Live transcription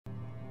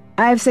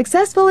I've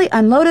successfully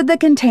unloaded the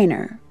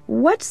container.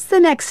 What's the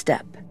next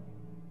step?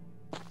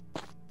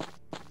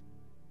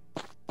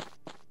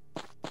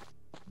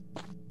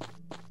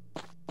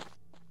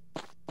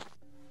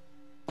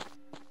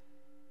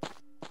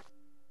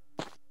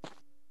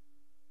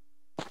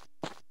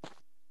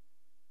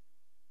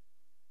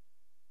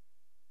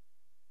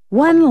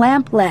 One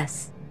lamp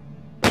less.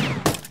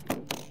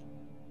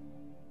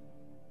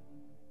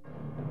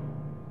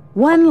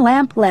 One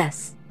lamp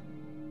less.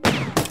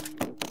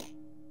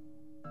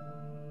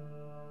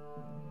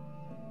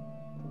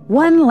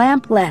 One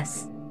lamp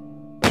less.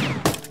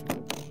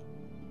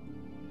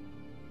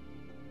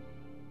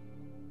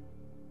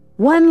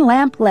 One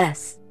lamp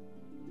less.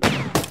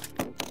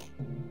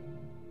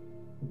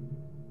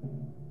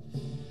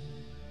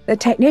 The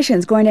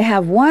technician's going to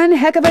have one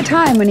heck of a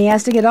time when he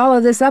has to get all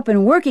of this up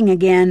and working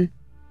again.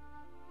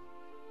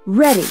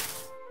 Ready.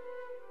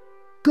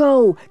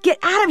 Go! Get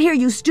out of here,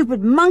 you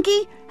stupid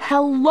monkey!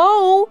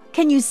 Hello?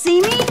 Can you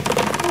see me?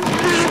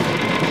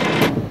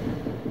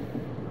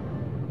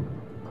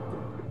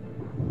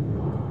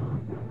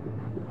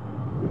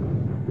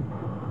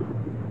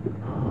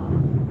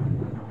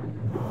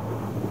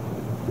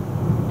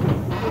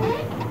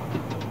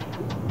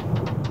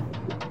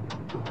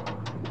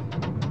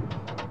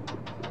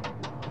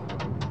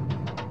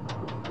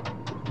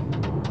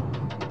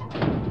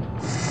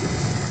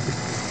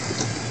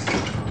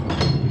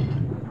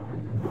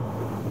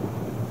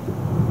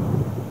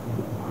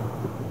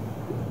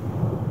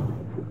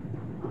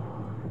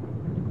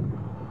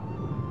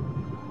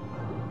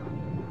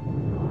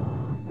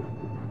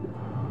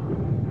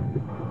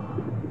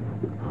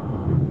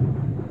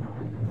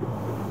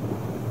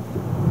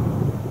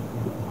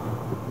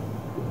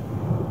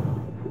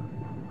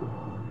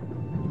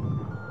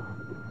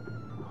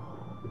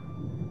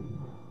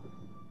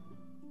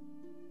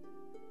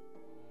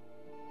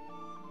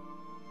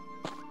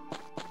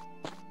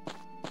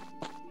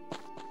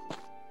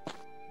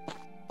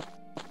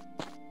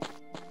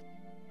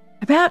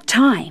 About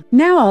time.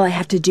 Now all I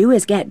have to do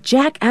is get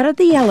Jack out of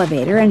the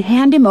elevator and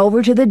hand him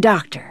over to the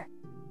doctor.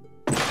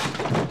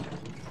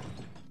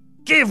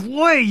 Give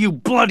way, you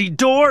bloody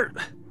dort!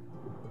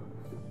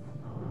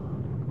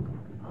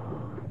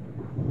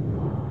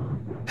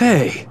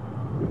 Hey,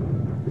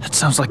 that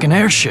sounds like an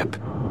airship.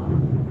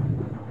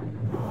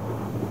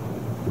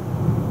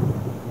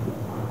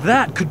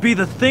 That could be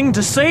the thing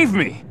to save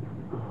me.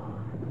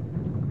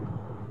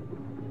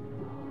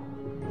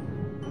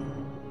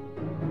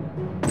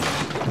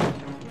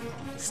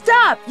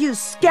 Stop, you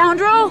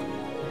scoundrel!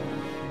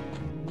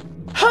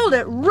 Hold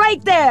it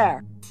right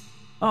there!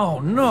 Oh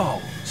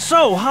no,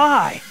 so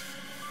high!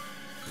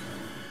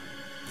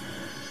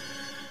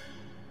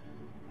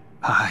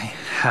 I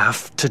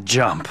have to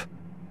jump.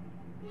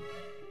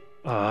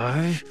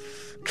 I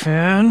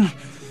can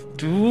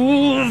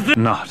do this.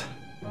 Not.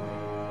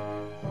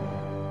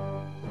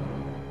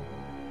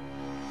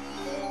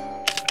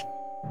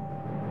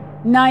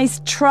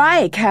 Nice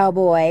try,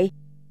 cowboy.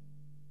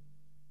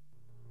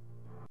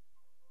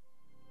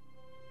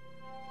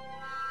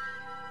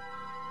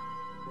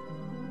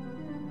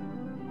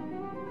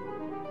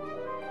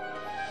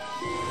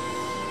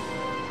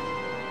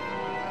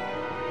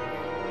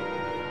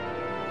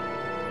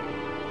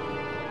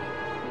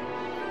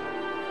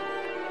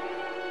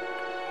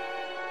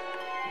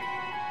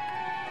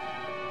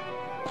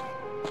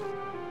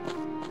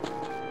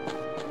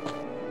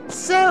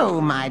 So,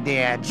 my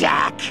dear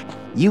Jack,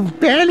 you've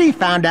barely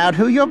found out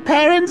who your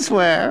parents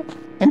were,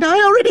 and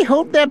I already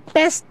hold their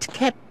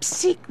best-kept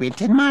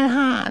secret in my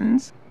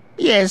hands.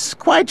 Yes,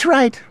 quite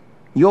right.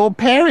 Your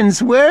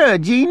parents were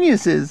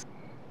geniuses.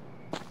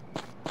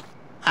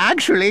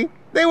 Actually,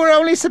 they were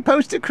only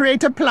supposed to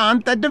create a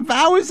plant that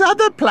devours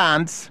other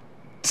plants.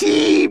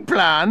 Tea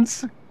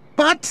plants.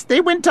 But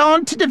they went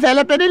on to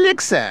develop an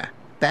elixir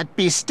that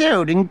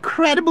bestowed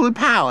incredible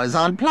powers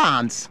on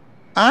plants.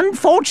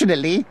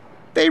 Unfortunately,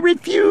 they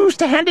refused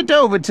to hand it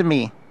over to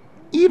me,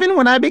 even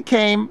when I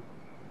became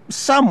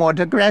somewhat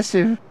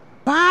aggressive.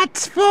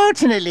 But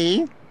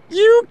fortunately,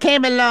 you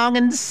came along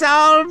and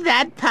solved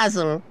that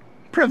puzzle,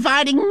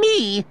 providing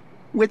me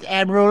with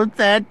Emerald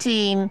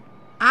 13.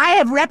 I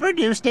have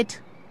reproduced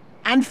it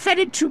and fed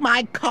it to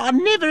my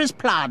carnivorous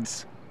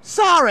plants.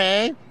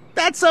 Sorry,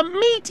 that's a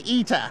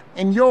meat-eater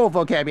in your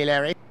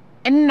vocabulary.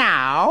 And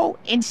now,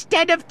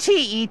 instead of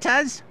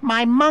tea-eaters,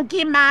 my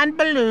monkey man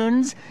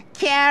balloons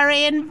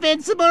carry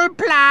invincible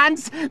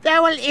plants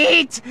that will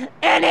eat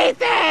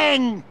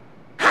anything!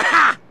 Ha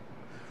ha!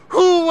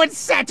 Who would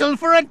settle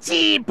for a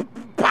tea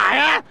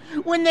pyre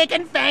when they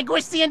can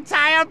vanquish the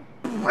entire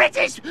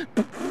British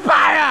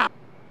Empire?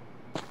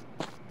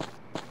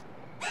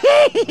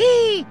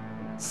 Hee!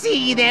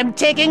 See them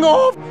taking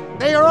off?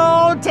 They are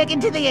all taken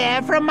to the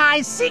air from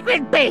my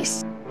secret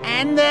base.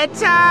 And the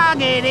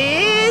target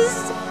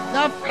is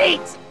the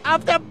fleet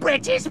of the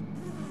British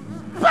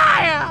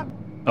Empire!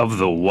 Of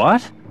the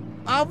what?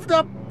 Of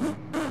the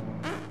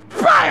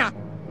Empire!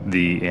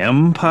 The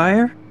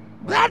Empire?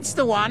 That's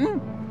the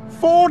one.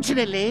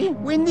 Fortunately,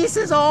 when this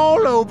is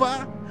all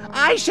over,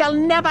 I shall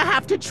never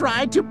have to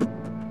try to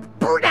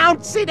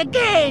pronounce it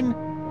again.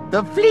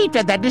 The fleet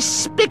of that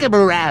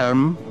despicable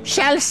realm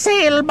shall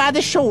sail by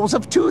the shores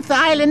of Tooth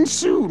Island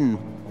soon.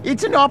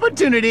 It's an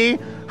opportunity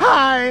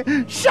I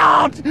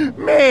shan't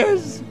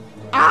miss.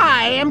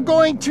 I am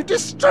going to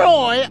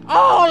destroy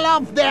all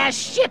of their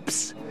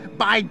ships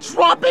by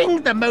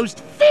dropping the most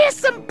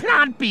fearsome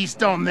plant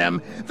beast on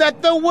them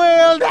that the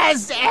world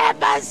has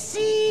ever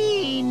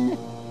seen.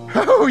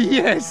 Oh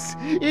yes,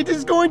 it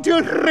is going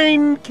to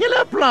rain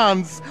killer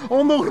plants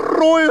on the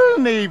Royal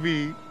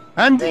Navy.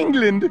 And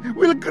England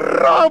will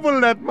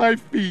grovel at my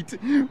feet,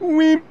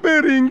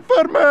 whimpering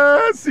for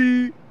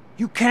mercy.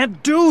 You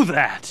can't do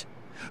that!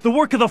 The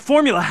work of the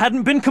formula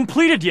hadn't been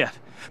completed yet.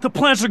 The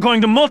plants are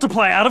going to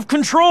multiply out of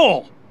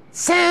control.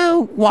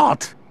 So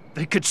what?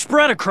 They could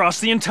spread across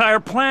the entire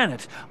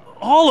planet.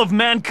 All of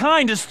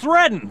mankind is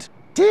threatened.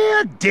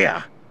 Dear,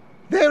 dear.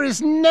 There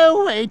is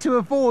no way to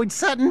avoid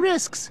certain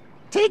risks.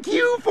 Take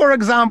you, for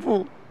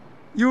example.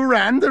 You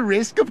ran the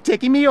risk of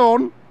taking me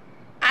on.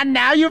 And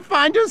now you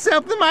find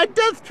yourself in my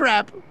death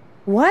trap.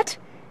 What?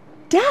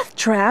 Death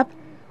trap?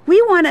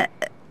 We want to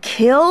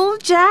kill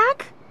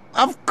Jack?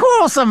 Of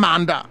course,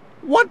 Amanda.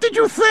 What did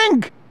you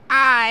think?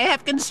 I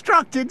have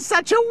constructed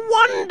such a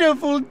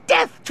wonderful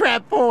death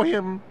trap for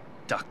him.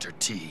 Dr.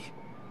 T,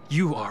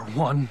 you are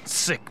one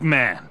sick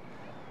man.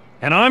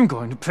 And I'm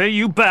going to pay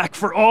you back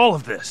for all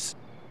of this.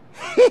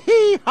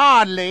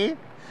 Hardly.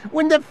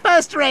 When the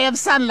first ray of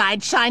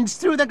sunlight shines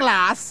through the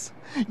glass,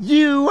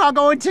 you are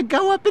going to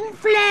go up in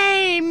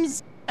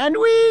flames, and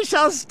we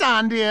shall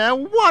stand here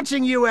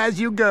watching you as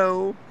you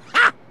go.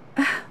 Ha!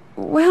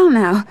 Well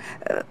now,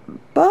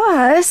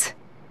 boss,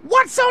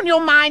 What's on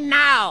your mind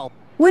now?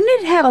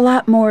 wouldn't it have a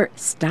lot more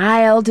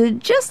style to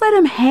just let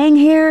him hang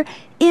here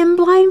in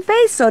blind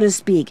faith, so to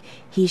speak?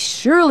 He's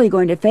surely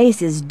going to face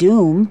his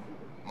doom.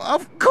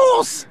 Of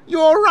course,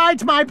 you're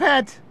right, my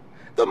pet.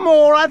 The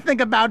more I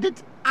think about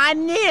it, I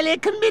nearly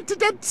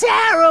committed a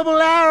terrible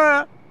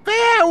error.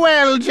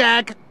 Farewell,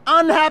 Jack.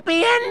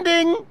 Unhappy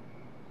ending.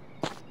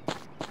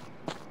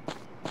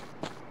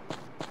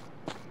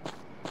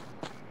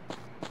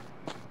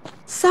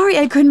 Sorry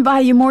I couldn't buy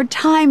you more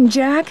time,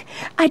 Jack.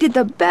 I did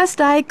the best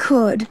I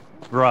could.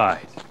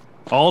 Right.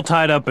 All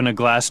tied up in a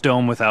glass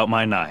dome without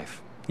my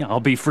knife. Yeah, I'll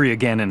be free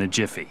again in a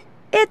jiffy.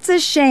 It's a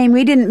shame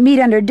we didn't meet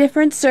under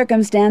different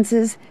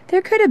circumstances.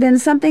 There could have been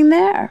something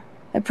there.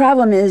 The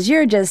problem is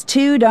you're just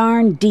too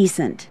darn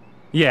decent.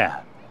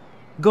 Yeah.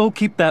 Go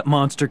keep that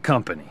monster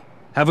company.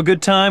 Have a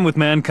good time with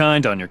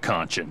mankind on your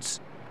conscience.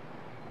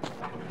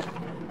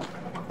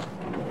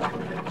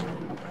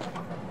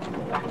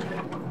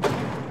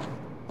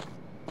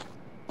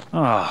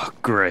 Oh,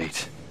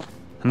 great.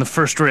 And the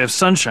first ray of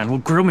sunshine will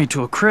grill me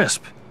to a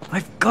crisp.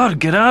 I've got to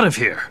get out of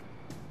here.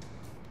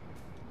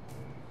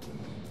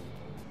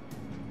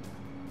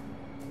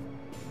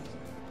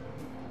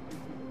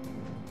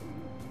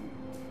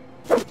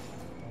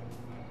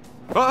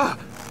 Ah!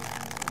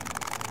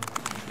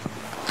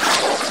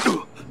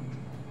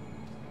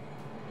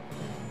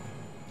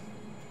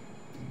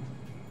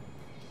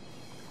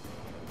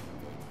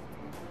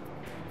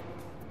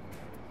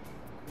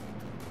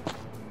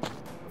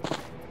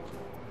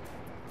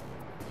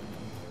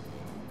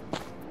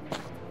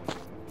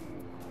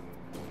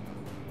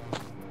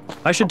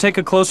 I should take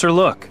a closer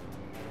look.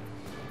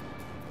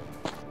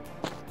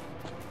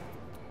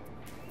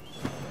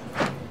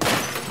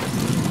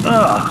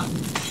 Ugh!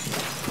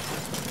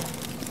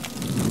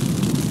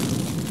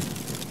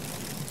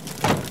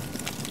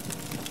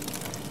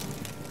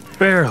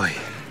 Barely.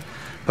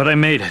 But I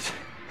made it.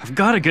 I've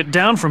got to get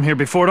down from here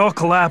before it all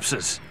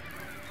collapses.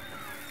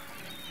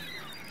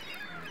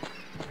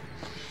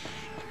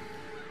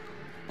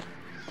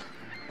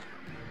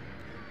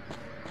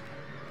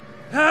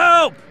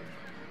 Help!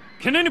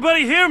 Can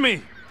anybody hear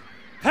me?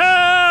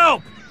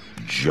 Help!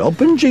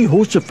 Jumpin'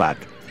 Jehoshaphat,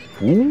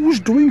 who's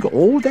doing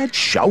all that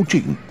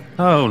shouting?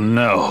 Oh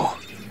no.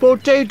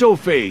 Potato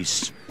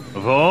Face,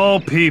 Of all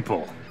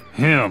people,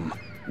 him.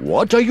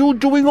 what are you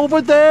doing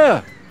over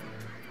there?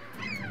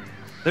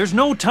 There's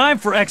no time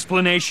for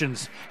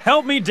explanations.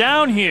 Help me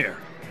down here.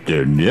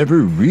 There never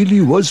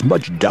really was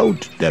much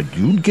doubt that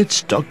you'd get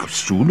stuck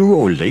sooner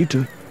or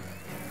later.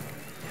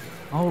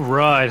 All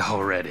right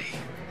already.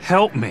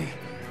 Help me.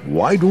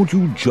 Why don't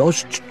you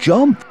just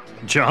jump?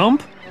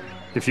 Jump?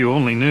 If you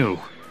only knew.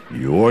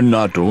 You're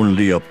not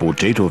only a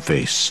potato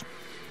face,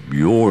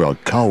 you're a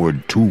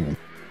coward too.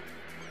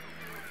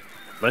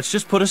 Let's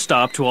just put a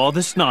stop to all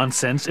this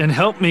nonsense and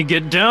help me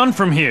get down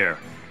from here.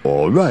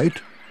 All right,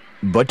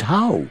 but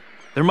how?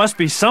 There must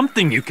be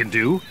something you can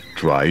do.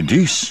 Try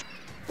this.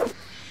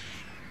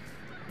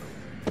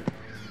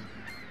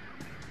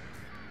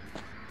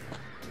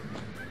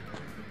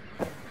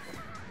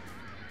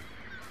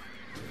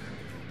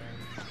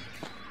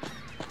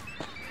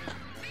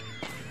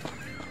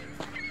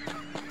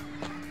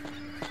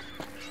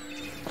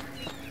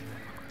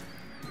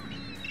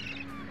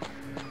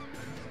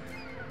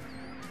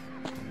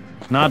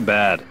 Not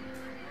bad.